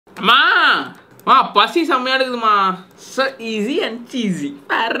அம்மா மா பசி செம்மையா இருக்குதுமா. So easy and cheesy.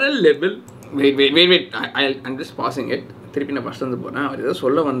 Parallel level. Wait. I'm just pausing it. திருப்பி நான் ஃபஸ்ட் வந்து போகிறேன். அவர் ஏதோ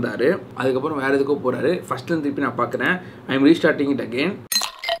சொல்ல வந்தார், அதுக்கப்புறம் வேறு எதுக்கோ போகிறாரு. ஃபஸ்ட்லேருந்து திருப்பி நான் பார்க்குறேன். I am restarting it again.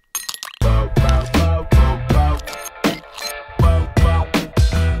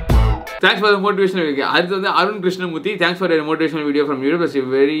 Thanks for the motivational video. அடுத்து வந்து Arun Krishnamurthy. Thanks for your motivational video from YouTube. It's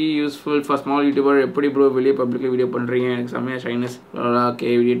very useful for small YouTuber. எப்படி ப்ரோ வெளியே பப்ளிக்ல வீடியோ பண்ணுறீங்க? எனக்கு செம்மையா shyness.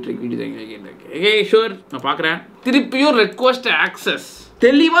 Okay video trick video okay sure நான் பார்க்குறேன். திருப்பியும் ரெக்வஸ்ட் ஆக்சஸ்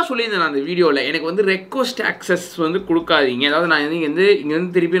தெளிவாக சொல்லியிருந்தேன் நான் அந்த வீடியோவில். எனக்கு வந்து ரெக்வஸ்ட் ஆக்சஸ் வந்து கொடுக்காதீங்க. அதாவது நான் இங்கே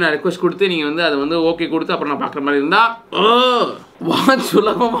வந்து திருப்பி நான் ரெக்வஸ்ட் கொடுத்து நீங்கள் வந்து அதை வந்து ஓகே கொடுத்து அப்புறம் நான் பார்க்குற மாதிரி இருந்தால்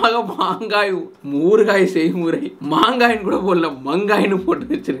சுலபமாக மாங்காய் ஊறுகாய் செய்முறை, மாங்காயின்னு கூட போடல மங்காயின்னு போட்டு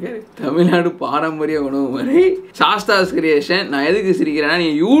வச்சிருக்காரு. தமிழ்நாடு பாரம்பரிய உணவு முறை சாஸ்தாஸ் கிரியேஷன். நான் எதுக்கு சிரிக்கிறேன்னா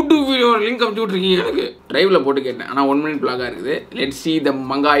நீங்கள் யூடியூப் வீடியோ லிங்க் அமுச்சு விட்ருக்கீங்க. எனக்கு ட்ரைவில் போட்டு கேட்டேன். ஆனால் 1 minute பிளாகாக இருக்குது. லெட்ஸ் சி த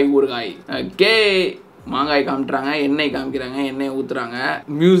மங்காய் ஊறுகாய். ஓகே மாங்காய் காமிட்டுறாங்க, எண்ணெய் காமிக்கிறாங்க, எண்ணெய் ஊற்றுறாங்க,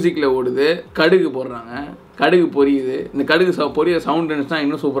 மியூசிக்கில் ஓடுது, கடுகு போடுறாங்க, கடுகு பொரியுது. இந்த கடுகு பொரிய சவுண்ட் இருந்துச்சுன்னா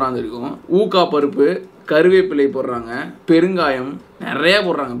இன்னும் சூப்பராக இருக்கும். ஊக்கா பருப்பு, கருவேப்பிலை போடுறாங்க, பெருங்காயம் நிறையா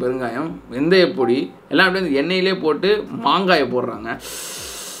போடுறாங்க, பெருங்காயம், வெந்தயப்பொடி எல்லாம் அப்படியே இந்த எண்ணெயிலே போட்டு மாங்காயை போடுறாங்க.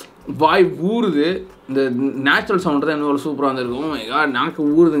 வாய் ஊறுது. இந்த நேச்சுரல் சவுண்டு தான் இன்னும் சூப்பராக இருந்திருக்கும். நாக்கு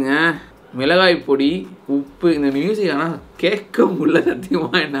ஊறுதுங்க. மிளகாய் பொடி, உப்பு. இந்த மியூசிக் ஆனால் கேட்க முடியல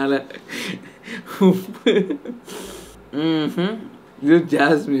சத்தியமாக என்னால். உப்பு. இது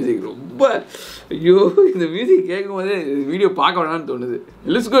ஜாஸ் மியூசிக். ரொம்ப ஐயோ இந்த மியூசிக் கேட்கும் போதே வீடியோ பார்க்க வேணாம்னு தோணுது.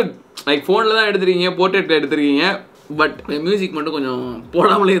 It's good. லைக் ஃபோனில் தான் எடுத்துருக்கீங்க, போர்ட்ரேட்டில் எடுத்துருக்கீங்க. பட் மியூசிக் மட்டும் கொஞ்சம்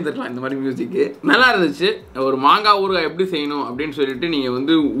போடாமலே இருந்துருக்கலாம். இந்த மாதிரி மியூசிக்கு நல்லா இருந்துச்சு. ஒரு மாங்காய் ஊறுகாய் எப்படி செய்யணும் அப்படின்னு சொல்லிட்டு நீங்கள்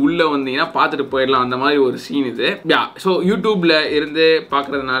வந்து உள்ளே வந்தீங்கன்னா பார்த்துட்டு போயிடலாம். அந்த மாதிரி ஒரு சீன் இது. ஸோ யூடியூப்ல இருந்து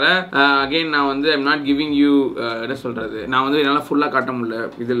பார்க்கறதுனால அகெயின் நான் வந்து ஐம் நாட் கிவிங் யூ என்ன சொல்றது, நான் வந்து என்னால் ஃபுல்லாக காட்ட முடியல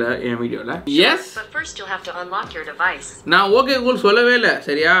இதில் என் வீடியோவில். எஸ் நான் ஓகே கூகுள் சொல்லவே இல்லை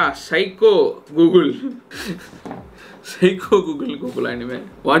சரியா. சைக்கோ கூகுள் இனிமே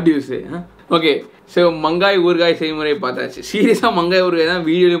what you say. Okay so மங்காய் ஊறுகாய் செய்முறை பார்த்தாச்சு. சீரியஸாக மங்காய் ஊறுகாய் தான்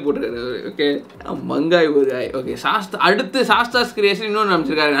வீடியோலையும் போட்டிருக்காரு. ஓகே மங்காய் ஊறுகாய். ஓகே அடுத்து சாஸ்தாஸ் கிரியேஷன் இன்னொன்று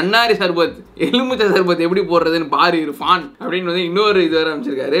அமைச்சிருக்காரு. நன்னாரி சர்பத், எலுமிச்சை சர்பத் எப்படி போடுறதுன்னு பாரு இர்ஃபான் அப்படின்னு வந்து இன்னொரு இது வேறு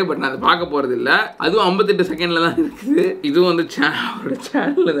அமைச்சிருக்காரு. பட் நான் அதை பார்க்க போகிறது இல்லை. அதுவும் 58 செகண்டில் தான் இருக்குது. இதுவும் வந்து அவரோட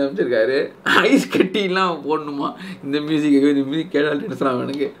சேனலில் தான் அமைச்சிருக்காரு. ஐஸ் கட்டிலாம் போடணுமா இந்த மியூசிக்கு? இந்த மியூசிக் கேட்டால் டென்ஷன் ஆகும்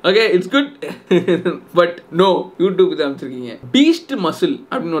எனக்கு. Okay it's good. But no YouTube தான் அமைச்சிருக்கீங்க. பீஸ்ட் மசில்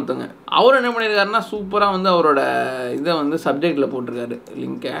அப்படின்னு ஒருத்தவங்க அவர் என்ன பண்ணியிருக்காருன்னா சூப்பராக வந்து அவரோட இதை வந்து சப்ஜெக்டில் போட்டிருக்காரு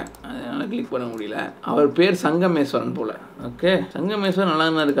லிங்கை. அதனால் கிளிக் பண்ண முடியல. அவர் பேர் சங்கமேஸ்வரன் போல். ஓகே சங்கமேஸ்வரன் நல்லா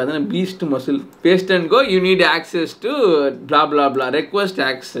தான் இருக்குது. அதனால் Beast muscle paste and go you need access to blah blah blah request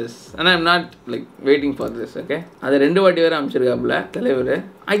access. ஆனால் I'm not like waiting for this. Okay அதை 2 வாட்டி வேறு அமைச்சிருக்காப்புல தலைவர்.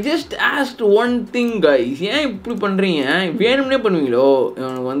 I just asked one thing guys, ஏன் இப்படி பண்ணுறீங்க? வேணும்னே பண்ணுவீங்களோ?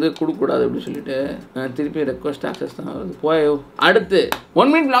 இவனுக்கு வந்து கொடுக்கக்கூடாது அப்படின்னு சொல்லிட்டு திருப்பி ரெக்வஸ்ட் ஆக்சஸ் தான் வருது. போயோ. அடுத்து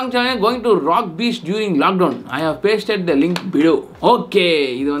 1 minute long channel going to rock beach during lockdown. I have pasted the link below. Okay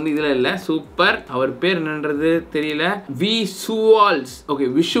இது வந்து இதில் இல்லை. சூப்பர். அவர் பேர் என்னன்றது தெரியல. விசுவல்ஸ். ஓகே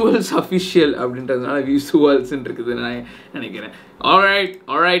விஷுவல்ஸ் அஃபிஷியல் அப்படின்றதுனால விசுவல்ஸ்ன்னு இருக்குது நான் நினைக்கிறேன்.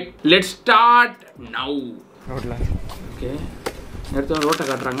 Alright let's start now. Okay எடுத்து ரோட்டை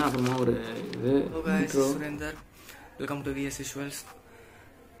காட்டுறாங்க. அப்புறமா ஒரு இது Surender. Welcome to vs visuals.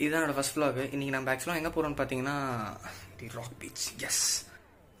 இதுதான் என்னோட ஃபர்ஸ்ட் vlog. இன்னைக்கு நம்ம ஆக்சுவலாக எங்கே போகிறோம்னு பார்த்தீங்கன்னா தி ராக் பீச். எஸ்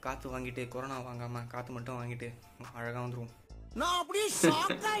காற்று வாங்கிட்டு கொரோனா வாங்காமல் காற்று மட்டும் வாங்கிட்டு அழகாக வந்துடுவோம். நான் அப்படியே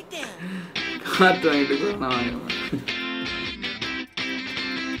ஷாக் ஆயிட்டேன். காற்று வாங்கிட்டு கொரோனா வாங்காமல்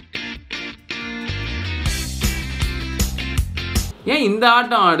ஏன் இந்த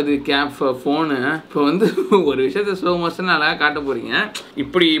ஆட்டம் ஆடுது ஃபோனு? இப்போ வந்து ஒரு விஷயத்த ஸ்லோ மோஷன் அழகாக காட்ட போகிறீங்க.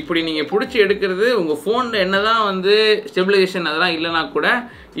 இப்படி நீங்கள் பிடிச்சி எடுக்கிறது உங்கள் ஃபோனில் என்ன தான் வந்து ஸ்டெபிலைசேஷன் அதெல்லாம் இல்லைனா கூட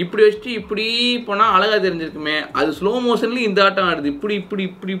இப்படி வச்சுட்டு இப்படி போனால் அழகாக தெரிஞ்சிருக்குமே. அது ஸ்லோ மோஷன்லேயும் இந்த ஆட்டம் ஆடுது.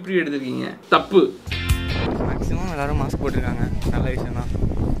 இப்படி எடுத்துருக்கீங்க. தப்பு. மேக்ஸிமம் எல்லோரும் மாஸ்க் போட்டிருக்காங்க. நல்ல விஷயம் தான்.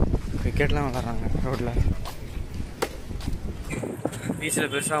 கிரிக்கெட்லாம் விளாட்றாங்க ரோட்டில்.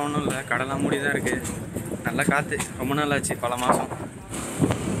 பீச்சில் பெருசாக ஒன்றும் இல்லை. கடலாம் மூடி தான் இருக்குது. நல்லா காற்று. ரொம்ப நாள் ஆச்சு, பல மாதம்.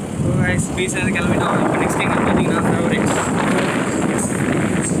 பீச்சில் கிளம்பிட்டோம். இப்போ நெக்ஸ்ட் எங்கே பார்த்தீங்கன்னா ஃபேவரேட்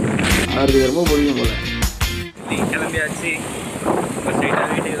அவருக்கு ரொம்ப பிடிக்கும் போல. நீ கிளம்பியாச்சு. இப்போ ஸ்ட்ரைட்டாக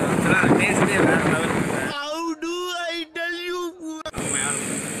வீட்டுக்கு தான் பேசிட்டே வேறு லெவல்.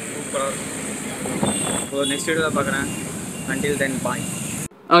 சூப்பராக. இப்போ நெக்ஸ்ட் வீடியோ தான் பார்க்குறேன். அன்டில் தென் பாய்.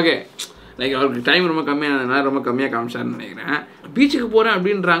 ஓகே லைக் அவருக்கு டைம் ரொம்ப கம்மியானதுனால ரொம்ப கம்மியாக காமிச்சாருன்னு நினைக்கிறேன். பீச்சுக்கு போகிறேன்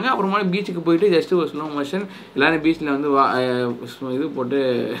அப்படின்றாங்க. அப்புறமா பீச்சுக்கு போயிட்டு ஜஸ்ட் ஒரு ஸ்லோ மோஷன் எல்லாரும் பீச்சில் வந்து இது போட்டு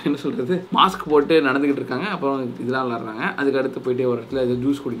என்ன சொல்கிறது மாஸ்க் போட்டு நடந்துக்கிட்டு இருக்காங்க. அப்புறம் இதெல்லாம் விளாட்றாங்க. அதுக்கு அடுத்து போயிட்டு ஒரு இடத்துல ஏதோ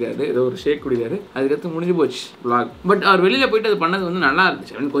ஜூஸ் குடிக்கிறாரு, ஏதோ ஒரு ஷேக் குடிக்கிறாரு. அதுக்கடுத்து முடிஞ்சு போச்சு vlog. பட் அவர் வெளியில் போயிட்டு அது பண்ணது வந்து நல்லா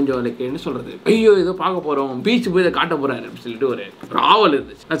இருந்துச்சு. கொஞ்சம் லைக் என்ன சொல்கிறது, ஐயோ ஏதோ பார்க்க போகிறோம், பீச் போய் இதை காட்ட போகிறாரு அப்படின்னு சொல்லிட்டு ஒரு ஆவல்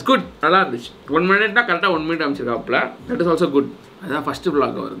இருந்துச்சு. தட்ஸ் குட், நல்லா இருந்துச்சு. 1 மினிட்னா கரெக்டாக 1 minute அமைச்சிருக்காப்புல. That is also good. அதான் ஃபஸ்ட்டு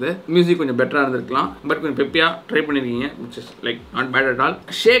vlog வருது. மியூசிக் கொஞ்சம் பெட்டராக இருந்திருக்கலாம், பட் கொஞ்சம் பெப்பியாக ட்ரை பண்ணியிருக்கீங்க, which is like not bad at all.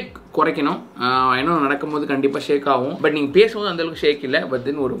 ஷேக் குறைக்கணும். இன்னும் நடக்கும்போது கண்டிப்பாக ஷேக் ஆகும். பட் நீங்கள் பேசும்போது அந்தளவுக்கு ஷேக் இல்லை. பட்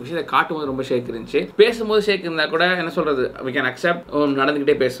தென் ஒரு விஷயத்தை காட்டும்போது ரொம்ப ஷேக் இருந்துச்சு. பேசும்போது ஷேக் இருந்தால் கூட என்ன சொல்கிறது, வி கேன் அக்செப்ட்.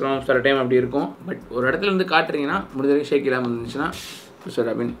 நடந்துக்கிட்டே பேசுகிறோம், சில டைம் அப்படி இருக்கும். பட் ஒரு இடத்துல இருந்து காட்டுறீங்கன்னா முடிஞ்ச வரைக்கும் ஷேக் இல்லாமல் இருந்துச்சுன்னா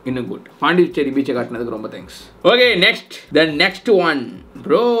இன்னும் குட். பாண்டிச்சேரி பீச்சை காட்டினதுக்கு ரொம்ப thanks. Okay, next one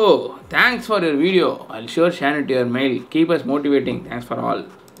bro, thanks for your video. I'll sure share it to your mail. Keep us motivating. Thanks for all.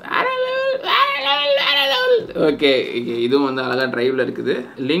 Okay, இதுவும் வந்து அழகா டிரைவ்ல இருக்குது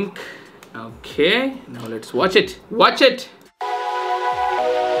link. Okay, now let's watch it.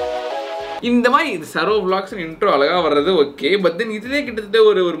 இந்த மாதிரி இது சரோ vlogs இன்ட்ரோ அழகா வர்றது okay. But then இதுலேயே கிட்டத்தட்ட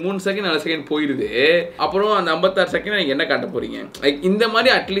ஒரு 3 செகண்ட் 4 செகண்ட் போயிடுது. அப்புறம் அந்த 56 செகண்ட் நீங்கள் என்ன காட்ட போறீங்க? லைக் இந்த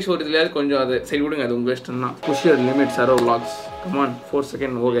மாதிரி அட்லீஸ்ட் ஒரு இதுலையாவது கொஞ்சம் அது சரி விடுங்க, அது உங்கள் இஷ்டம் தான். Push your limit Saro vlogs. Come on, 4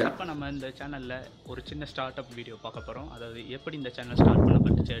 second okay. இப்போ நம்ம இந்த சேனலில் ஒரு சின்ன ஸ்டார்ட் அப் வீடியோ பார்க்க போகிறோம். அதாவது எப்படி இந்த சேனல் ஸ்டார்ட்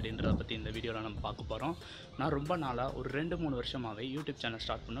பண்ணப்பட்டுச்சு அப்படின்றத பற்றி இந்த வீடியோவில் நம்ம பார்க்க போகிறோம். நான் ரொம்ப நாளாக ஒரு 2-3 வருஷமாகவே யூடியூப் சேனல்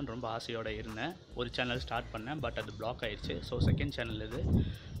ஸ்டார்ட் பண்ணணும்னு ரொம்ப ஆசையோடு இருந்தேன். ஒரு சேனல் ஸ்டார்ட் பண்ணேன், பட் அது பிளாக் ஆயிடுச்சு. ஸோ செகண்ட் சேனல் இது.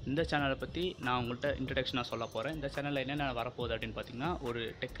 இந்த சேனலை பற்றி நான் உங்கள்கிட்ட இன்ட்ரடக்ஷனாக சொல்ல போகிறேன். இந்த சேனலில் என்னென்ன வரப்போகுது அப்படின்னு பார்த்தீங்கன்னா, ஒரு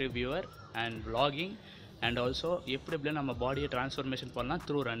tech reviewer and vlogging and also எப்படிலாம் நம்ம பாடியை ட்ரான்ஸ்ஃபர்மேஷன் பண்ணலாம்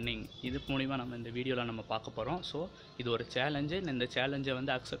த்ரூ ரன்னிங். இது மூலிமா நம்ம இந்த வீடியோவில் நம்ம பார்க்க போகிறோம். ஸோ இது ஒரு சேலஞ்சு. நான் இந்த சேலஞ்சை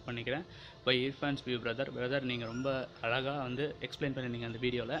வந்து அக்செப்ட் பண்ணிக்கிறேன். பை இர்ஃபான்ஸ் வியூ பிரதர் நீங்கள் ரொம்ப அழகாக வந்து எக்ஸ்பிளைன் பண்ணியிருந்தீங்க அந்த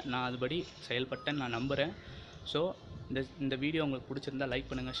வீடியோவில். நான் அதுபடி செயல்பட்டேன்னு நான் நம்புகிறேன். ஸோ இந்த வீடியோ உங்களுக்கு பிடிச்சிருந்தா லைக்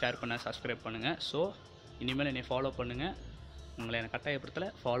பண்ணுங்கள், ஷேர் பண்ணுங்கள், சப்ஸ்கிரைப் பண்ணுங்கள். ஸோ இனிமேல் என்னை ஃபாலோ பண்ணுங்கள். உங்களை எனக்கு கட்டாயப்படுத்தலை,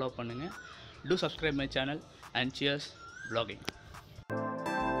 ஃபாலோ பண்ணுங்கள். Two subscribe my channel and cheers vlogging.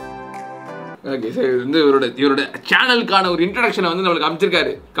 Okay, சரி. இது வந்து இவரோட சேனலுக்கான ஒரு இன்ட்ரடக்ஷனை வந்து நம்மளுக்கு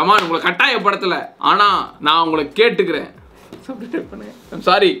அமைச்சிருக்காரு. கமான், உங்களை கட்டாயப்படுத்தலை, ஆனால் நான் உங்களை கேட்டுக்கிறேன், சப்ஸ்கிரைப் பண்ணுங்க. I'm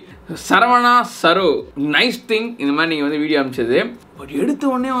sorry Saravana Saro, nice thing இந்த மாதிரி நீங்கள் வந்து வீடியோ அமைச்சது. பட் எடுத்த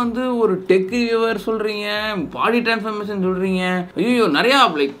உடனே வந்து ஒரு டெக் ரிவ்யூவர் சொல்கிறீங்க, பாடி டிரான்ஸ்ஃபர்மேஷன் சொல்கிறீங்க. ஐயோ நிறையா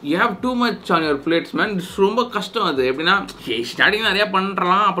like you have too much on your plates man. ரொம்ப கஷ்டம் அது. எப்படின்னா ஸ்டார்டிங் நிறையா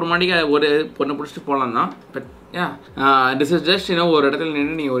பண்ணுறலாம், அப்புறமாட்டிக்கு ஒரு பொண்ணை பிடிச்சிட்டு போகலாம் தான். பட் this is just ஒரு இடத்துல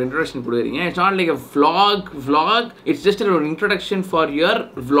நின்று நீங்கள் ஒரு இன்ட்ரடக்ஷன் கொடுக்குறீங்க. It's not like a vlog, it's just ஒரு introduction for your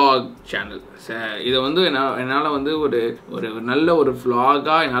vlog channel. இதை வந்து என்னால் வந்து ஒரு நல்ல ஒரு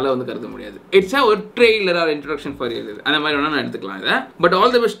vlog-ஆ என்னால் வந்து கருத முடியாது. இட்ஸ் ஒரு trailer R introduction for you. அந்த மாதிரி வேணால் நான் எடுத்துக்கலாம் இதை. But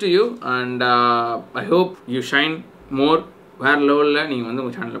all the best to you and I hope you shine மோர். வேறு லெவலில் நீங்கள் வந்து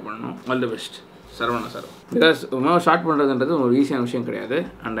உங்கள் சேனலில் பண்ணணும். All the best Saravana sir. Because start பண்ணுறதுன்றது ஒரு ஈஸியான விஷயம் கிடையாது.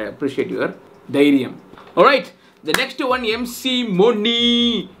 அண்ட் ஐ அப்ரிஷியேட் யுவர் தைரியம். Alright, the next one, MC Moni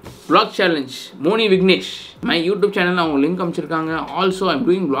vlog challenge. Moni Vignesh, my YouTube channel அவங்க லிங்க் அமைச்சிருக்காங்க. Also I'm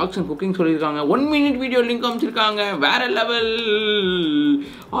doing vlogs and cooking சொல்லியிருக்காங்க. 1 minute வீடியோ லிங்க் அமைச்சிருக்காங்க. வேற லெவல்.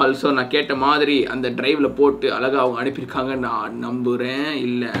 ஆல்சோ நான் கேட்ட மாதிரி அந்த டிரைவில் போட்டு அழகாக அவங்க அனுப்பியிருக்காங்க. நான் நம்புகிறேன்,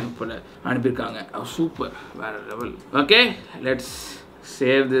 இல்லை அனுப்பியிருக்காங்க. சூப்பர், வேற level. Okay, let's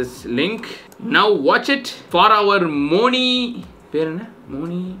save this link. Now watch it for our Moni. பேர் என்ன?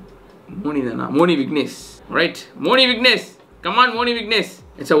 மோனி தானா? Moni Vignesh. Right, Moni Vignesh. Come on Moni Vignesh.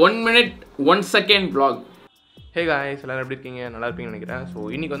 It's a 1 minute 1 second vlog. Hey guys, எல்லோரும் எப்படி இருக்கீங்க? நல்லா இருப்பீங்கன்னு நினைக்கிறேன். ஸோ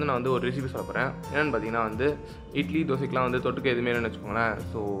இன்றைக்கி வந்து நான் வந்து ஒரு ரெசிபி சொல்ல போகிறேன். என்னென்னு பார்த்தீங்கன்னா வந்து இட்லி தோசைக்கெலாம் வந்து தொட்டுக்க எதுவுமே இல்லைன்னு வச்சுக்கோங்களேன்.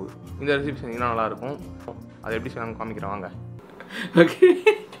 ஸோ இந்த ரெசிபி செஞ்சிங்கன்னா நல்லாயிருக்கும். அதை எப்படி செய்யலாம் காமிக்கிறேன் வாங்க. ஓகே,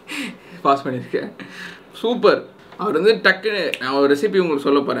 பாஸ் பண்ணியிருக்கேன். சூப்பர். அவர் வந்து டக்குன்னு நான் ஒரு ரெசிபி உங்களுக்கு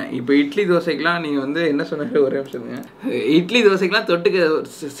சொல்ல போகிறேன். இப்போ இட்லி தோசைக்கெலாம் நீங்கள் வந்து என்ன சொன்னாங்க, ஒரே நிமிஷங்க. இட்லி தோசைக்கெலாம் தொட்டுக்க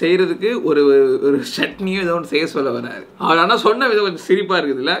செய்கிறதுக்கு ஒரு சட்னியோ ஏதோ ஒன்று செய்ய சொல்ல வராரு. அவர் ஆனால் சொன்ன விதம் கொஞ்சம் சிரிப்பாக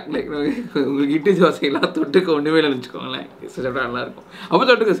இருக்குதுல்ல. லைக் உங்களுக்கு இட்லி தோசைக்கெலாம் தொட்டுக்க ஒன்றுமே இல்லைன்னு வச்சுக்கோங்களேன். சாப்பிட்டா நல்லாயிருக்கும். அப்போ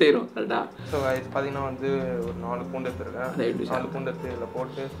தொட்டுக்க செய்கிறோம் கரெக்டாக. ஸோ பார்த்தீங்கன்னா வந்து ஒரு 4 பூண்டு எடுத்துருக்கேன். 4 பூண்டு எடுத்து இதில்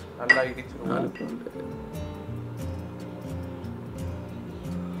போட்டு நல்லா இடிச்சிருவோம். 4 பூண்டு.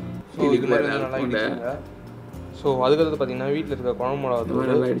 ஸோ இது மாதிரி நல்லா இடிச்சுங்க. ஸோ அதுக்கடுத்து பார்த்தீங்கன்னா வீட்டில் இருக்க குழம்பு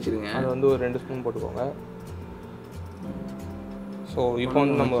மிளகாத்தூள் அடிச்சிருங்க. அது வந்து ஒரு 2 ஸ்பூன் போட்டுக்கோங்க. ஸோ இப்போ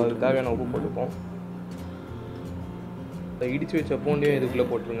வந்து நம்ம தேவையான உப்பு போட்டுப்போம். இடித்து வச்ச பூண்டையும் இதுக்குள்ளே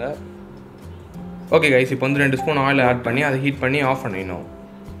போட்டுருங்க. ஓகே கைஸ், இப்போ வந்து 2 ஸ்பூன் ஆயில் ஆட் பண்ணி அதை ஹீட் பண்ணி ஆஃப் பண்ணிடணும்.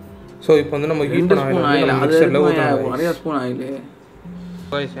 ஸோ இப்போ வந்து நம்ம ஹீட் பண்ண ஆயில் நிறைய ஸ்பூன் ஆயில்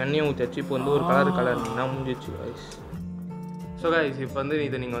கைஸ் எண்ணெயும் ஊற்றி வச்சு இப்போ வந்து ஒரு கலர் இருந்தீங்கன்னா முடிஞ்சிச்சு கைஸ். ஸோ கைஸ் இப்போ வந்து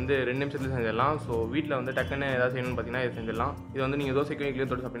இதை நீங்கள் வந்து 2 நிமிஷத்தில் செஞ்சிடலாம். ஸோ வீட்டில் வந்து டக்குன்னு ஏதாவது செய்யணும்னு பார்த்தீங்கன்னா இதை செஞ்சிடலாம். இது வந்து நீங்கள் தோசைக்கும்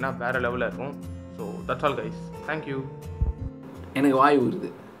இட்லியும் தொட்டு சாப்பிட்டீங்கன்னா வேறு லெவலில் இருக்கும். So that's all guys, thank you. எனக்கு வாய் வருது.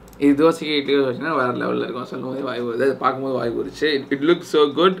 இது தோசைக்கு இட்லியோ வச்சுன்னா வேறு லெவலில் இருக்கும். சொல்லும் போது வாய் வருது, அது பார்க்கும்போது வாய் வருச்சு. It looks so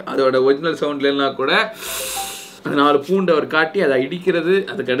good. அதோட ஒரிஜினல் சவுண்ட்லன்னா கூட 4 பூண்டு அவர் காட்டி அதை இடிக்கிறது,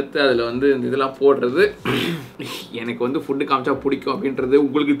 அதுக்கடுத்து அதில் வந்து இந்த இதெல்லாம் போடுறது. எனக்கு வந்து ஃபுட்டு காமிச்சா பிடிக்கும் அப்படின்றது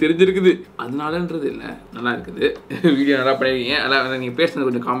உங்களுக்கு தெரிஞ்சிருக்குது, அதனாலன்றது இல்லை, நல்லா இருக்குது. வீடியோ நல்லா பண்ணியிருக்கீங்க. அதான் நீங்கள் பேசுனது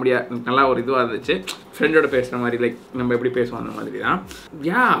கொஞ்சம் காமெடியாக நல்லா ஒரு இதுவாக இருந்துச்சு. ஃப்ரெண்டோட பேசுகிற மாதிரி, லைக் நம்ம எப்படி பேசுவோம் அந்த மாதிரி தான்.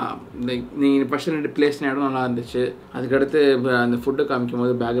 யா நீங்கள் ஃபஸ்ட்டு 2 பிளேஸ் இடம் நல்லா இருந்துச்சு. அதுக்கடுத்து அந்த ஃபுட்டு காமிக்கும்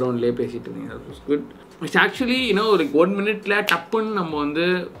போது பேக்ரவுண்ட்லேயே பேசிகிட்டு இருந்தீங்க. அது வாஸ் குட். இட்ஸ் ஆக்சுவலி ஒரு 1 மினிட்ல டப்புன்னு நம்ம வந்து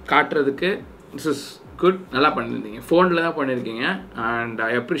காட்டுறதுக்கு திஸ் இஸ் குட். நல்லா பண்ணியிருந்தீங்க. ஃபோனில் தான் பண்ணியிருக்கீங்க and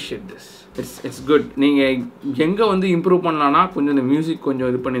I appreciate this. It's good. நீங்கள் எங்கே வந்து இம்ப்ரூவ் பண்ணலான்னா கொஞ்சம் இந்த மியூசிக் கொஞ்சம்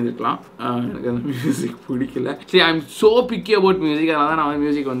இது பண்ணியிருக்கலாம். எனக்கு அந்த மியூசிக் பிடிக்கல. சரி, I am so piggy about music. அதனால தான் நான் வந்து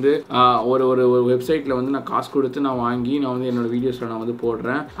மியூசிக் வந்து ஒரு வெப்சைட்டில் வந்து நான் காசு கொடுத்து நான் வாங்கி நான் வந்து என்னோடய வீடியோஸில் நான் வந்து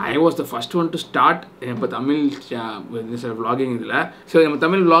போடுறேன். I was the first one to start இப்போ தமிழ் vlogging இதில். ஸோ நம்ம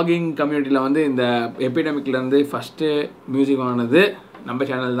தமிழ் vlogging கம்யூனிட்டியில் வந்து இந்த எபிடமிக்லேருந்து ஃபஸ்ட்டு மியூசிக் வாங்கினது நம்ம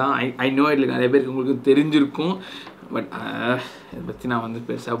சேனல் தான். ஐ நோ இதில் நிறைய பேருக்கு உங்களுக்கு தெரிஞ்சிருக்கும். பட் இதை பற்றி நான் வந்து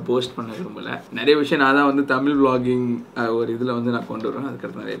பெருசாக போஸ்ட் பண்ண விரும்பலை. நிறைய விஷயம் நான் தான் வந்து தமிழ் vlogging ஒரு இதில் வந்து நான் கொண்டு வருவேன்.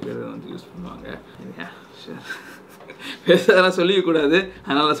 அதுக்கடுத்து நிறைய பேர் வந்து யூஸ் பண்ணுவாங்க. பேசுறதெல்லாம் சொல்லிக்கூடாது,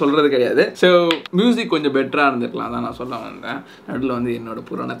 அதனால் சொல்கிறது கிடையாது. ஸோ மியூசிக் கொஞ்சம் பெட்டராக இருந்திருக்கலாம் தான் நான் சொல்ல வந்தேன். நடுவில் வந்து என்னோடய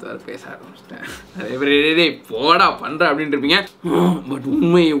புராணத்தை வேறு பேச ஆரம்பிச்சிட்டேன். நிறைய பேர் போடா பண்ணுற அப்படின்ட்டு இருப்பீங்க. பட்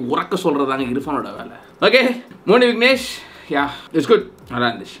உண்மையை உறக்க சொல்கிறதாங்க இர்ஃபானோட வேலை. Okay, Moni Vignesh. Yeah, it's good. நல்லா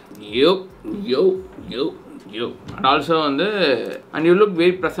இருந்துச்சு. யோ அண்ட் ஆல்சோ வந்து and you look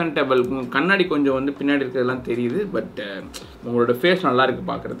very presentable. கண்ணாடி கொஞ்சம் வந்து பின்னாடி இருக்கிறதெல்லாம் தெரியுது. பட் உங்களோட ஃபேஸ் நல்லா இருக்குது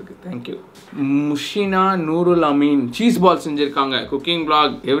பார்க்குறதுக்கு. Thank you. முஷினா Noorul Ameen cheese ball செஞ்சுருக்காங்க. Cooking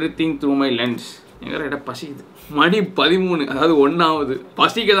vlog everything through my lens. எங்கே இடம் பசிக்குது. மணி 13, அதாவது 1 ஆகுது.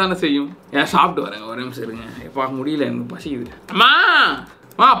 பசிக்க தானே செய்யும். ஏன் சாப்பிட்டு வரேங்க, ஒரே நிமிஷம் இருங்க. பார்க்க முடியல, எனக்கு பசிக்குது. அம்மா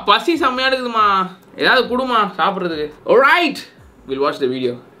பசி செம்மையா இருக்குதுமா, ஏதாவது கொடுமா சாப்பிட்றதுக்கு. Alright, will watch the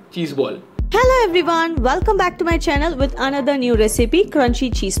video. Cheese ball. Hello everyone, welcome back to my channel with another new recipe, crunchy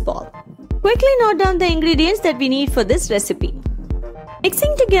cheese ball. Quickly note down the ingredients that we need for this recipe.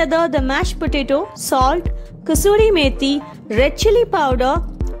 Mixing together the mashed potato, salt, kasuri methi, red chili powder,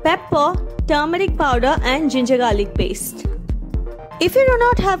 pepper, turmeric powder and ginger garlic paste. If you do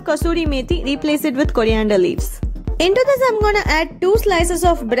not have kasuri methi, replace it with coriander leaves. Into this I'm going to add 2 slices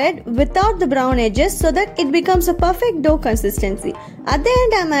of bread without the brown edges so that it becomes a perfect dough consistency. At the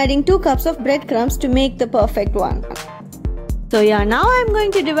end I'm adding 2 cups of breadcrumbs to make the perfect one. So yeah, now I'm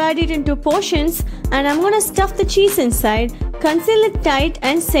going to divide it into portions and I'm going to stuff the cheese inside, conceal it tight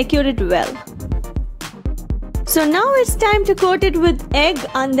and secure it well. So now it's time to coat it with egg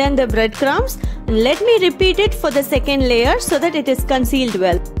and then the breadcrumbs. Let me repeat it for the second layer so that it is concealed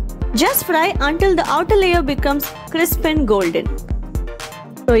well. Just fry until the outer layer becomes crisp and golden.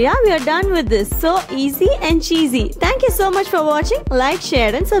 So yeah, we are done with this. So easy and cheesy. Thank you so much for watching. Like,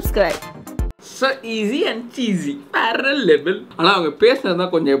 share and subscribe. So easy and cheesy. Parallel level. ஆனால் அவங்க பேசுனது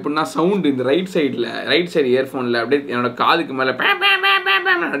தான் கொஞ்சம் எப்படின்னா sound இந்த right side இயர்ஃபோனில் அப்படியே என்னோட காதுக்கு மேலே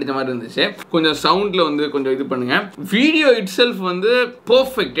அடித்த மாதிரி இருந்துச்சு. கொஞ்சம் சவுண்டில் வந்து கொஞ்சம் இது பண்ணுங்க. வீடியோ இட் செல்ஃப் வந்து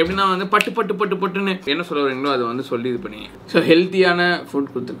பர்ஃபெக்ட். எப்படின்னா வந்து பட்டுன்னு என்ன சொல்ல வரீங்களோ அதை வந்து சொல்லி இது பண்ணி. ஸோ ஹெல்த்தியான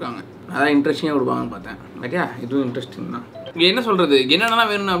ஃபுட் கொடுத்துருக்காங்க. அதான் இன்ட்ரெஸ்டிங்காக கொடுப்பாங்கன்னு பார்த்தேன். பட்டியா இதுவும் இன்ட்ரெஸ்டிங் தான். என்ன சொல்கிறது, என்னென்னலாம்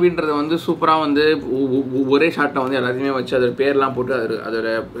வேணும் அப்படின்றத வந்து சூப்பராக வந்து ஒரே ஷார்ட்டில் வந்து எல்லாத்தையுமே வச்சு அதோட பேர்லாம் போட்டு அதோட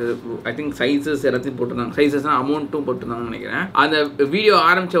ஐ திங்க் சைஸஸ் எல்லாத்தையும் போட்டிருந்தாங்க. சைஸஸ்னால் அமௌண்ட்டும் போட்டிருந்தாங்கன்னு நினைக்கிறேன். அந்த வீடியோ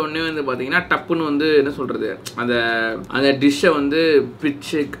ஆரம்பித்த உடனே வந்து பார்த்தீங்கன்னா டப்புன்னு வந்து என்ன சொல்கிறது, அந்த டிஷ்ஷை வந்து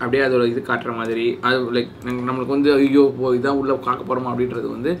பிச்சு அப்படியே அதோட இது காட்டுற மாதிரி அது லைக் நம்மளுக்கு வந்து ஐயோ இதான் உள்ள காக்க போகிறோமா அப்படின்றது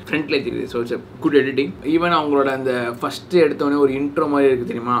வந்து ஃப்ரண்ட்லேயே தெரியுது. So it's good editing. Even அவங்களோட அந்த ஃபஸ்ட்டு எடுத்தோடனே ஒரு இன்ட்ரோ மாதிரி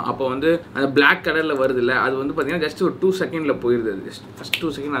இருக்குது தெரியுமா, அப்போ வந்து அந்த பிளாக் கலரில் வருது இல்லை, அது வந்து பார்த்தீங்கன்னா ஜஸ்ட் ஒரு 2 செகண்ட் போயிருது. ஜஸ்ட் ஃபர்ஸ்ட் 2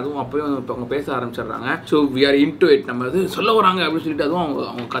 செகண்ட் அதுவும் அப்பவே வந்து அவங்க பேச ஆரம்பிச்சிடுறாங்க. So we are into it. நம்ம அது சொல்ல வராங்க அப்படின்னு சொல்லிட்டு அதுவும்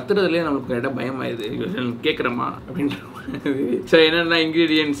அவங்க கத்துறதுலேயே நம்மளுக்கு இடம் பயமாயிருது. கேட்குறமா அப்படின்ற. ஸோ என்னென்ன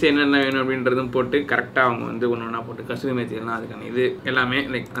இன்க்ரீடியன்ஸ் என்னென்ன வேணும் அப்படின்றதும் போட்டு கரெக்டாக அவங்க வந்து ஒன்று ஒன்றா போட்டு கசூரி மேத்திலாம் அதுக்கான இது எல்லாமே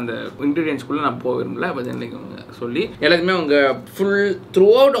லைக் அந்த இன்க்ரீடியன்ஸ்குள்ளே நான் போக விரும்பல. பட் லைக் அவங்க சொல்லி எல்லாத்தையுமே அவங்க ஃபுல் த்ரூ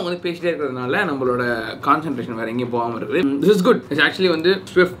அவுட் அவங்க வந்து பேசிட்டே இருக்கிறதுனால நம்மளோட கான்சன்ட்ரேஷன் வேறு எங்கேயும் போகாமல் இருக்குது. This is good. It's actually வந்து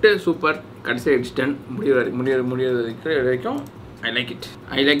ஸ்விஃப்ட் சூப்பர். கடைசி எக்ஸ்டன் முடியறது வரைக்கும் I like it.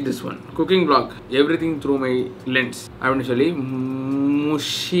 I like this one. Cooking vlog everything through my lens அப்படின்னு சொல்லி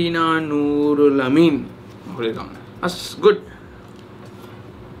முஷினா நூருல் அமீன் சொல்லியிருக்காங்க. As good.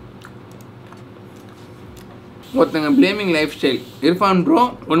 ஒருத்தங்க blaming life style Irfan bro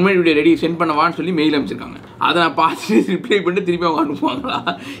 1 minute video ready send பண்ணவான்னு சொல்லி mail அனுப்பிச்சிருக்காங்க. அதை நான் பார்த்துட்டு ரிப்ளை பண்ணிட்டு திருப்பி அவங்க அனுப்புவாங்களா?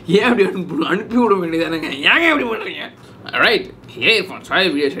 ஏன் அப்படி அனுப்பி விட வேண்டியதானுங்க, ஏங்க எப்படி பண்ணுறீங்க? Alright, hey Irfan, sorry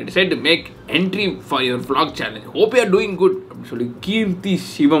videos, I decided to make entry for your vlog challenge. Hope you are doing good. Absolutely, Kirti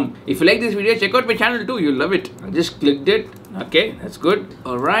Shivam. If you like this video, check out my channel too. You'll love it. I just clicked it. Okay, that's good.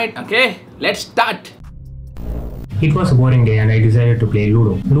 Alright, okay, let's start. It was a boring day and I decided to play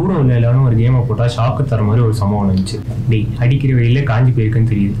Ludo. Ludoவில் எல்லாரும் ஒரு கேமை போட்டால் shock தர மாதிரி ஒரு சம்பவம் இருந்துச்சு. டேய் அடிக்கிற வெளியில் காஞ்சி போயிருக்குன்னு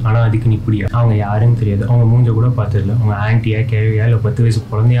தெரியுது, ஆனால் அதுக்கு நீ இப்படியா? அவங்க யாருன்னு தெரியாது, அவங்க மூஞ்ச கூட பார்த்ததில்ல, அவங்க ஆன்ட்டியா கேள்வியா இல்லை 10 வயசு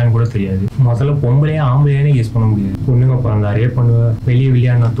குழந்தையான்னு கூட தெரியாது. முதல்ல பொம்பளையா ஆம்பளையானே யூஸ் பண்ண முடியாது. பொண்ணுங்க பிறந்தாரே பண்ணுவேன், வெளியே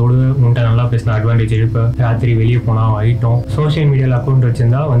விளையாடினா தொடுவேன், உன்ட்ட நல்லா பேசின அட்வான்டேஜ் எடுப்பேன், ராத்திரி வெளியே போனால் வைட்டோம், சோஷியல் மீடியாவில் அக்கௌண்ட்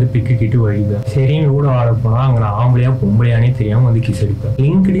வச்சிருந்தா வந்து பிக்கு கிட்டு வழிவேன். சரின்னு லூடோ ஆட போனால் அங்கே நான் ஆம்பளையா பொம்பளையானே தெரியாமல் வந்து கிஸ் அடிப்பேன்.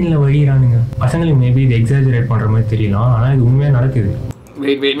 லிங்க்டின்ல வழிகிறானுங்க பசங்களுக்கு. மேபி இது எக்ஸாஜரேட் பண்ணுற மாதிரி தெரியலாம், ஆனால் இது உண்மையாக நடக்குது.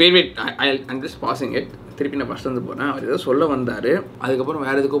 Wait I'm just pausing it. திருப்பி நான் ஃபஸ்ட் வந்து போகிறேன். அவர் ஏதோ சொல்ல வந்தார், அதுக்கப்புறம்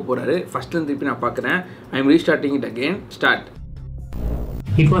வேறு எதுக்கோ போகிறாரு. ஃபஸ்ட்லேருந்து திருப்பி நான் பார்க்குறேன். I am restarting it again. Start.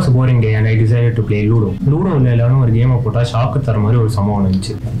 It was a boring day and I decided to play Ludo. Ludoவில் எல்லாரும் ஒரு கேமை போட்டால் ஷாக்கு தர மாதிரி ஒரு சம்பவம்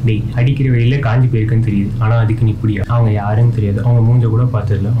இருந்துச்சு. டேய் அடிக்கிற வெளியில் காஞ்சி போயிருக்குன்னு தெரியுது, ஆனால் அதுக்கு நீ இப்படியா? அவங்க யாருன்னு தெரியாது, அவங்க மூஞ்ச கூட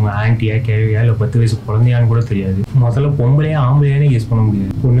பார்த்ததில்ல, அவங்க ஆன்ட்டியா கேள்வியா இல்லை 10 வயசு குழந்தையான்னு கூட தெரியாது. முதல்ல பொம்பளையா ஆம்பளையானே யூஸ் பண்ண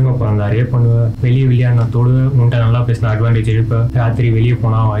முடியாது. பொண்ணுங்க பிறந்தாரே பண்ணுவேன், வெளியே விளையாடினா தொடுவேன், உன்ட்ட நல்லா பேசின அட்வான்டேஜ் எடுப்பேன், ராத்திரி வெளியே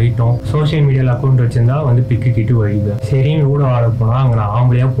போனால் வைட்டோம், சோஷியல் மீடியாவில் அக்கௌண்ட் வச்சிருந்தா வந்து பிக்கு கிட்டு வழிவேன். சரின்னு லூடோ ஆட போனால் அங்கே நான்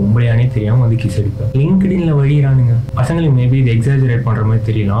ஆம்பளையா பொம்பளையானே தெரியாமல் வந்து கிஸ் அடிப்பேன். லிங்க்டின்ல வழிகிறானுங்க பசங்களுக்கு. மேபி இது எக்ஸாஜரேட் பண்ணுற மாதிரி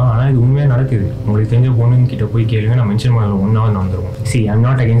தெரியலாம், ஆனால் இது உண்மையாக நடக்குது. உங்களுக்கு தெரிஞ்ச பொண்ணுங்க கிட்ட போய் கேளுங்க, நான் மென்ஷன் பண்ணல ஒன்றாவது வந்துருவோம். See, I'm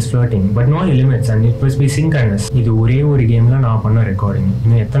not against flirting, but no limits and it must be synchronous. இது ஒரே ஒரு கேமில் நான் பண்ண ரெக்கார்டிங்.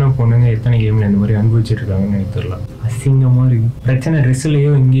 இன்னும் எத்தனை பொண்ணுங்க எத்தனை கேமில் இந்த மாதிரி அனுபவிச்சுட்டு இருக்காங்கன்னு எனக்கு தெரியல. அசிங்கமாக இருக்கு. பிரச்சனை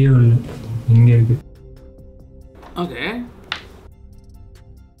ட்ரெஸ்ஸுலையோ இங்கேயோ இல்லை, இங்கே இருக்கு. ஓகே,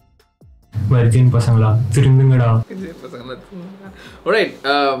 வர்ஜின் பசங்களா திருந்துங்கடா. ரைட்,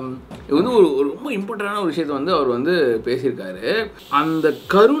 இது வந்து ஒரு ரொம்ப இம்பார்ட்டண்டான ஒரு விஷயத்தை வந்து அவர் வந்து பேசியிருக்காரு. அந்த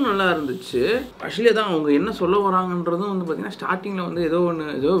கரு நல்லா இருந்துச்சு. ஆக்சுவலி தான் அவங்க என்ன சொல்ல வராங்கன்றதும் வந்து பார்த்தீங்கன்னா ஸ்டார்டிங்கில் வந்து ஏதோ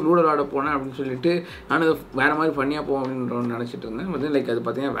லூடோ ஆட போனேன் அப்படின்னு சொல்லிட்டு நான் ஏதோ வேறு மாதிரி பண்ணியா போவோம் அப்படின்ற நினச்சிட்டு இருந்தேன். வந்து லைக் அது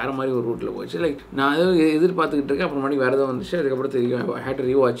பார்த்தீங்கன்னா வேறு மாதிரி ஒரு ரூட்டில் போச்சு. லைக் நான் ஏதோ எதிர்பார்த்துக்கிட்டு இருக்கேன், அப்புறமாட்டி வேறு ஏதோ வந்துச்சு. அதுக்கப்புறம் தெரியும் ஐ ஹேட் டு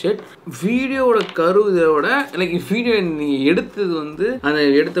ரீவாட்ச் இட். வீடியோட கரு இதோட லைக் வீடியோ நீங்கள் எடுத்தது வந்து அந்த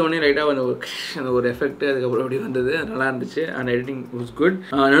எடுத்தவொடனே லைட்டாக அந்த ஒரு எஃபெக்ட் அதுக்கப்புறம் அப்படி வந்தது. அது நல்லா இருந்துச்சு. And editing was good.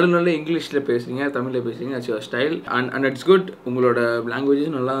 நல்ல இங்கிலீஷில் பேசுறீங்க, தமிழில் பேசுறீங்க, ads your style and it's good. உங்களோட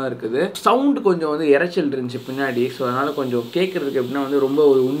லாங்குவேஜஸ் நல்லா தான் இருக்குது. சவுண்ட் கொஞ்சம் வந்து இறைச்சல் இருந்துச்சு பின்னாடி, ஸோ அதனால் கொஞ்சம் கேட்குறதுக்கு எப்படின்னா வந்து ரொம்ப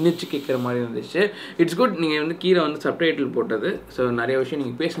ஒரு உன்னிச்சு கேட்குற மாதிரி இருந்துச்சு. It's good. நீங்கள் வந்து கீழே வந்து சப்டைட்டில் போட்டது, ஸோ நிறைய விஷயம்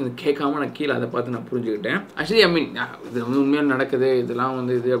நீங்கள் பேசுறது கேட்காம நான் கீழே அதை பார்த்து நான் புரிஞ்சுக்கிட்டேன். ஆக்சுவலி ஐ மீன் இது வந்து உண்மையாக நடக்குது, இதெல்லாம்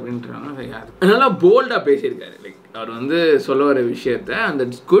வந்து இது அப்படின்றாங்க. நல்லா போல்டாக பேசியிருக்காரு. லைக் அவர் வந்து சொல்ல வர விஷயத்த அந்த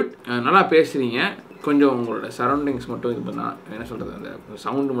இட்ஸ் குட். நல்லா பேசுகிறீங்க. கொஞ்சம் உங்களோட சரௌண்டிங்ஸ் மட்டும் இது பண்ணால் என்ன சொல்கிறது, அந்த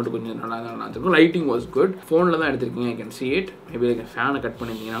சவுண்டு மட்டும் கொஞ்சம் நல்லா இருக்கும். Lighting was good. ஃபோனில் தான் எடுத்திருக்கீங்க, I can see it. Maybe ஃபேனை கட்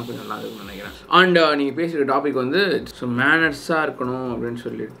பண்ணியிருந்தீங்கன்னா கொஞ்சம் நல்லா இருக்கும்னு நினைக்கிறேன். அண்ட் நீங்கள் பேசுகிற டாபிக் வந்து ஸோ மேனர்ஸாக இருக்கணும் அப்படின்னு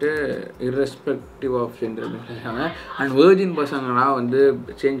சொல்லிட்டு இர்ரெஸ்பெக்டிவ் ஆஃப் ஜெண்டர் அப்படின்னு சொல்லியிருக்காங்க. அண்ட் வெர்ஜின் பசங்களாம் வந்து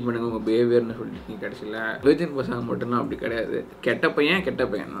சேஞ்ச் பண்ணுங்க உங்கள் பிஹேவியர்னு சொல்லிட்டு கடைசியில் வெர்ஜின் பசங்க மட்டும்தான் அப்படி கிடையாது. கெட்ட பையன்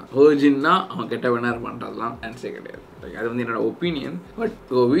தான். வெர்ஜின்னா அவன் கெட்ட பையனாக இருப்பான்றதுலாம் ஆன்சரே கிடையாது. அது வந்து என்னோட ஒப்பீனியன். பட்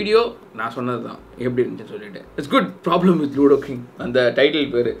வீடியோ நான் சொன்னது தான் எப்படி இருந்துச்சுன்னு சொல்லிட்டு it's good. Problem with ludo king அந்த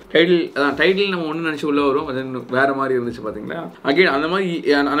டைட்டில் பேர். டைட்டில் நம்ம ஒன்று நினச்சி உள்ளே வரும், அது வேறு மாதிரி இருந்துச்சு பார்த்தீங்களா. அகெயின் அந்த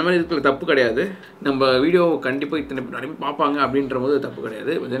மாதிரி இதுக்குள்ள தப்பு கிடையாது. நம்ம வீடியோ கண்டிப்பாக இத்தனை பேர் நிறைய பார்ப்பாங்க அப்படின்ற போது தப்பு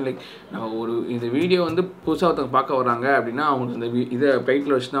கிடையாது. லைக் நம்ம ஒரு இந்த வீடியோ வந்து புதுசாக ஒருத்தவங்க பார்க்க வராங்க அப்படின்னா அவங்க இந்த இதை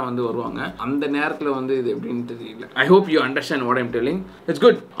டைட்டில் வச்சு தான் வந்து வருவாங்க. அந்த நேரத்தில் வந்து இது எப்படின்னு தெரியல. I hope you understand what I'm telling. It's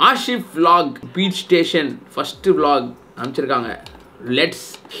good. Asif vlog beach station first vlog அனுப்பிச்சிருக்காங்க. Let's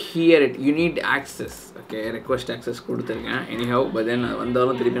hear it. You need access. Okay, request access கொடுத்துருக்கேன். எனிஹவ் பட் தென்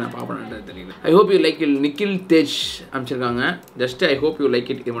வந்தாலும் திருப்பி நான் பார்ப்பேன்ன்றது தெரியல. I hope you like it. Nikhil Tej அனுப்பிச்சிருக்காங்க. Just I hope you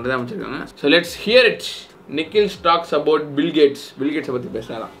like it. இது மட்டும் தான் அனுப்பிச்சிருக்காங்க. So let's hear it. Nikhil talks about பில்கேட்ஸை பற்றி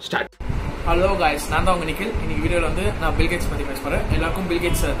பேசலாம். ஸ்டார்ட். ஹலோ காய்ஸ், நான் தான் உங்கள் நிக்கில். இன்னைக்கு வீடியோவில் வந்து நான் பில்கேட்ஸ் பற்றி பேச போகிறேன். எல்லாருக்கும்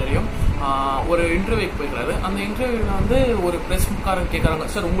பில்கேட்ஸ் தெரியும். ஒரு இன்டர்வியூக்கு போயிருக்காரு. அந்த இன்டர்வியூவில் வந்து ஒரு ப்ரெஸ்காரங்க கேட்குறாங்க,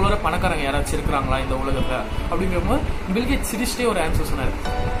 சார் உங்களோட பணக்காரங்க யாராச்சும் இருக்கிறாங்களா இந்த உலகத்தில் அப்படிங்கும்போது பில்கேட்ஸ் சிரிச்சிட்டே ஒரு ஆன்சர் சொன்னார்.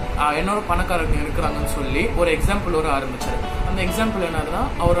 என்னோட பணக்காரங்க இருக்கிறாங்கன்னு சொல்லி ஒரு எக்ஸாம்பிள் ஒரு ஆரம்பிச்சார். அந்த எக்ஸாம்பிள் என்னதுன்னா,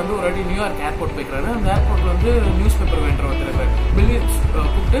 அவர் வந்து ஒரு வாட்டி நியூயார்க் ஏர்போர்ட் போய்க்கிறாரு. அந்த ஏர்போர்ட்டில் வந்து நியூஸ் பேப்பர் வேண்ட ஒருத்தர் இருக்காரு. பில்கேட்ஸ்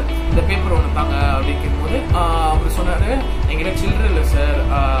கூப்பிட்டு இந்த பேப்பர் ஒன்று தாங்க அப்படிங்கும்போது அவர் சொன்னார், எங்கிட்ட சில்லறை இல்லை சார்,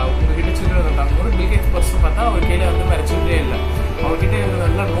 உங்ககிட்ட சில்லறை தாங்கும்போது பில்கேட்ஸ் பர்சன் பார்த்தா அவர் கையில் வந்து வேறு சில்லறே இல்லை. அவர்கிட்ட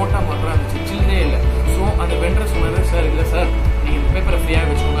எல்லாம் நோட்டாக மட்டும் இருந்துச்சு, சில்லறே இல்லை. ஸோ அந்த வெண்டர் சொன்னார், சார் இல்லை சார், நீங்கள் இந்த பேப்பரை ஃப்ரீயாக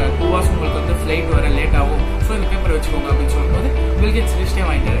வச்சுக்கோங்க, 2 hours உங்களுக்கு வந்து ஃப்ளைட் வர லேட் ஆகும், ஸோ இந்த பேப்பரை வச்சுக்கோங்க அப்படின்னு சொல்லும்போது பில்கேட்ஸ் லிஸ்ட்டே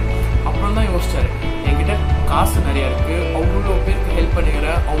வாங்கிட்டாரு. அப்புறம் தான் யோசிச்சாரு, என்கிட்ட காசு நிறையா இருக்குது, அவ்வளோ பேருக்கு ஹெல்ப் பண்ணிக்கிற,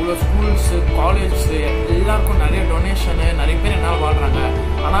 அவ்வளோ ஸ்கூல்ஸு காலேஜ்ஸு எல்லாருக்கும் நிறைய டொனேஷனு, நிறைய பேர் என்னால் வாழ்கிறாங்க.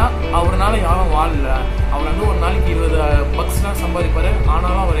 ஆனால் அவர்னால யாரும் வாழல. அவர் வந்து ஒரு நாளைக்கு $20 சம்பாதிப்பார்,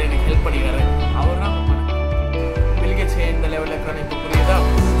 ஆனாலும் அவர் எனக்கு ஹெல்ப் பண்ணிக்கிறாரு. அவர் தான் பில்கேட்ஸ் இந்த லெவலில் இருக்கிறான்னு இப்போ புரியுதா?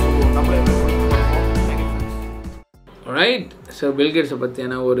 ஸோ நம்மளே ரைட். ஸோ பில்கேட்ஸை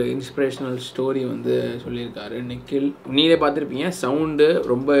பற்றியான ஒரு இன்ஸ்பிரேஷனல் ஸ்டோரி வந்து சொல்லியிருக்காரு நிக்கில். நீங்களே பார்த்துருப்பீங்க, சவுண்டு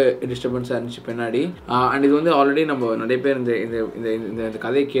ரொம்ப டிஸ்டர்பன்ஸாக இருந்துச்சு பின்னாடி. அண்ட் இது வந்து ஆல்ரெடி நம்ம நிறைய பேர் இந்த இந்த இந்த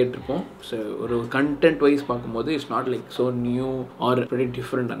கதையை கேட்டிருப்போம். ஸோ ஒரு கண்டென்ட் வைஸ் பார்க்கும்போது it's not like so new are very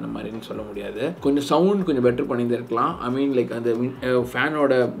different அந்த மாதிரின்னு சொல்ல முடியாது. கொஞ்சம் சவுண்ட் கொஞ்சம் பெட்டர் பண்ணியிருந்திருக்கலாம். ஐ மீன் லைக் அந்த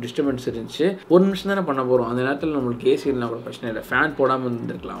ஃபேனோட டிஸ்டர்பன்ஸ் இருந்துச்சு. ஒரு நிமிஷம் தானே பண்ண போகிறோம், அந்த நேரத்தில் நம்மளுக்கு ஏசி இல்லைனா கூட பிரச்சனை இல்லை, ஃபேன் போடாமல்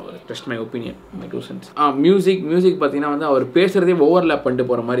இருந்திருக்கலாம். ஒரு just my opinion, my 2 cents. Music பார்த்தீங்கன்னா வந்து அவர் பேசுறதே ஓவர்லேப் பண்ணிட்டு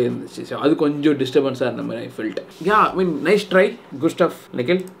போகிற மாதிரி இருந்துச்சு. ஸோ அது கொஞ்சம் டிஸ்டர்பன்ஸாக இருந்த மாதிரி I felt. Yeah, I mean nice try, good stuff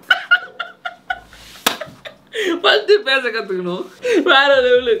Nikhil. First பேச கற்றுக்கணும், வேற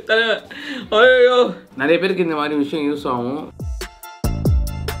லெவலு தலைவர். ஐயோ, நிறைய பேருக்கு இந்த மாதிரி விஷயம் யூஸ் ஆகும்.